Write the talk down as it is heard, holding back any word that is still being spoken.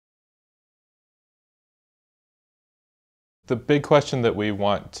The big question that we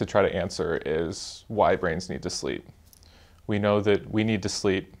want to try to answer is why brains need to sleep. We know that we need to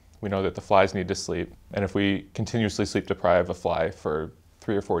sleep, we know that the flies need to sleep, and if we continuously sleep deprive a fly for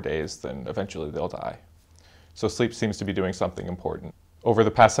 3 or 4 days, then eventually they'll die. So sleep seems to be doing something important. Over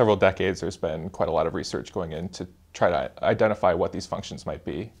the past several decades, there's been quite a lot of research going in to try to identify what these functions might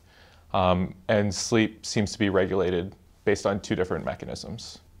be. And sleep seems to be regulated based on 2 different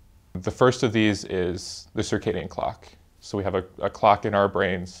mechanisms. The first of these is the circadian clock. So we have a clock in our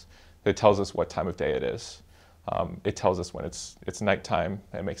brains that tells us what time of day it is. It tells us when it's nighttime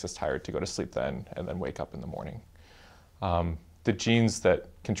and makes us tired to go to sleep then and then wake up in the morning. The genes that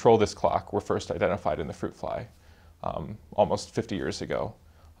control this clock were first identified in the fruit fly almost 50 years ago,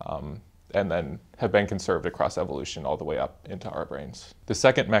 and then have been conserved across evolution all the way up into our brains. The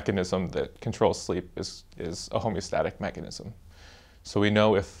second mechanism that controls sleep is a homeostatic mechanism. So we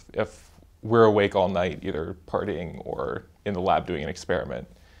know if we're awake all night, either partying or in the lab doing an experiment,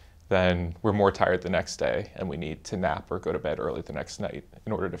 then we're more tired the next day and we need to nap or go to bed early the next night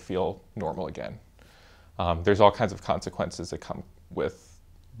in order to feel normal again. There's all kinds of consequences that come with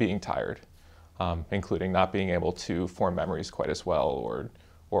being tired, including not being able to form memories quite as well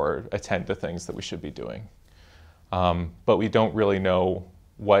or attend to things that we should be doing. But we don't really know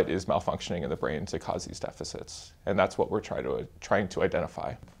what is malfunctioning in the brain to cause these deficits, and that's what we're trying to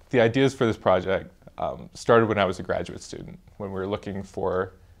identify. The ideas for this project started when I was a graduate student, when we were looking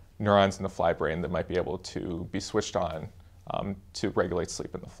for neurons in the fly brain that might be able to be switched on to regulate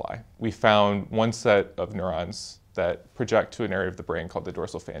sleep in the fly. We found one set of neurons that project to an area of the brain called the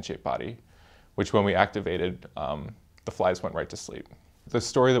dorsal fan-shaped body, which when we activated, the flies went right to sleep. The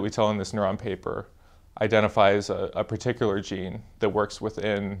story that we tell in this neuron paper identifies a particular gene that works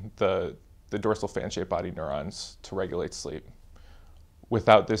within the dorsal fan-shaped body neurons to regulate sleep.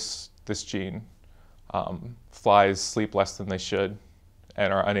 Without this gene, flies sleep less than they should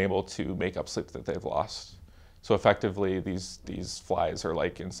and are unable to make up sleep that they've lost. So effectively, these flies are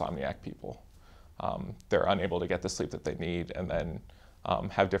like insomniac people. They're unable to get the sleep that they need and then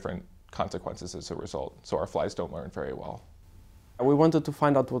have different consequences as a result. So our flies don't learn very well. We wanted to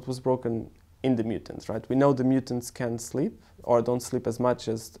find out what was broken in the mutants, right? We know the mutants can sleep or don't sleep as much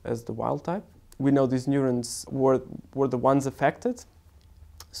as the wild type. We know these neurons were the ones affected.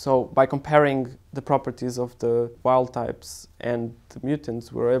 So by comparing the properties of the wild types and the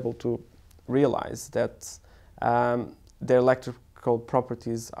mutants, we were able to realize that their electrical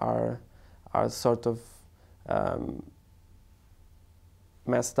properties are sort of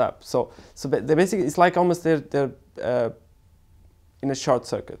messed up. So they basically, it's like almost they're in a short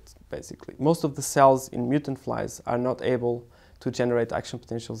circuit, basically. Most of the cells in mutant flies are not able to generate action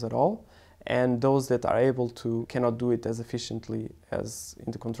potentials at all, and those that are able to cannot do it as efficiently as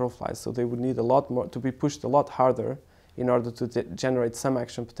in the control flies. So they would need a lot more, to be pushed a lot harder in order to generate some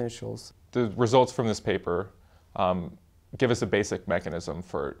action potentials. The results from this paper give us a basic mechanism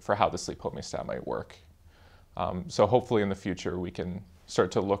for how the sleep homeostat might work. So hopefully in the future we can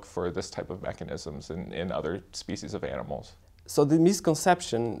start to look for this type of mechanisms in other species of animals. So the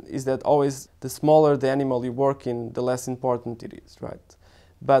misconception is that always the smaller the animal you work in, the less important it is, right?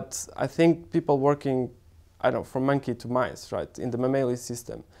 But I think people working, I don't know, from monkey to mice, right, in the mammalian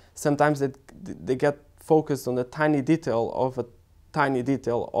system, sometimes they get focused on a tiny detail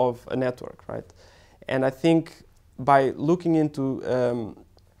of a network, right? And I think by looking into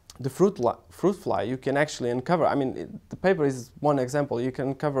the fruit fly, you can actually uncover, I mean, the paper is one example, you can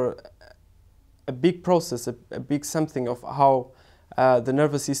uncover a big process, a big something of how the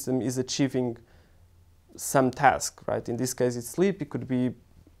nervous system is achieving some task, right? In this case, it's sleep. It could be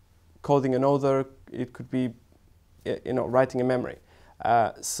coding an odor. It could be, you know, writing a memory.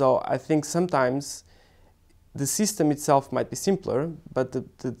 So I think sometimes the system itself might be simpler, but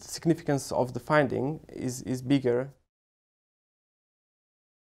the significance of the finding is bigger.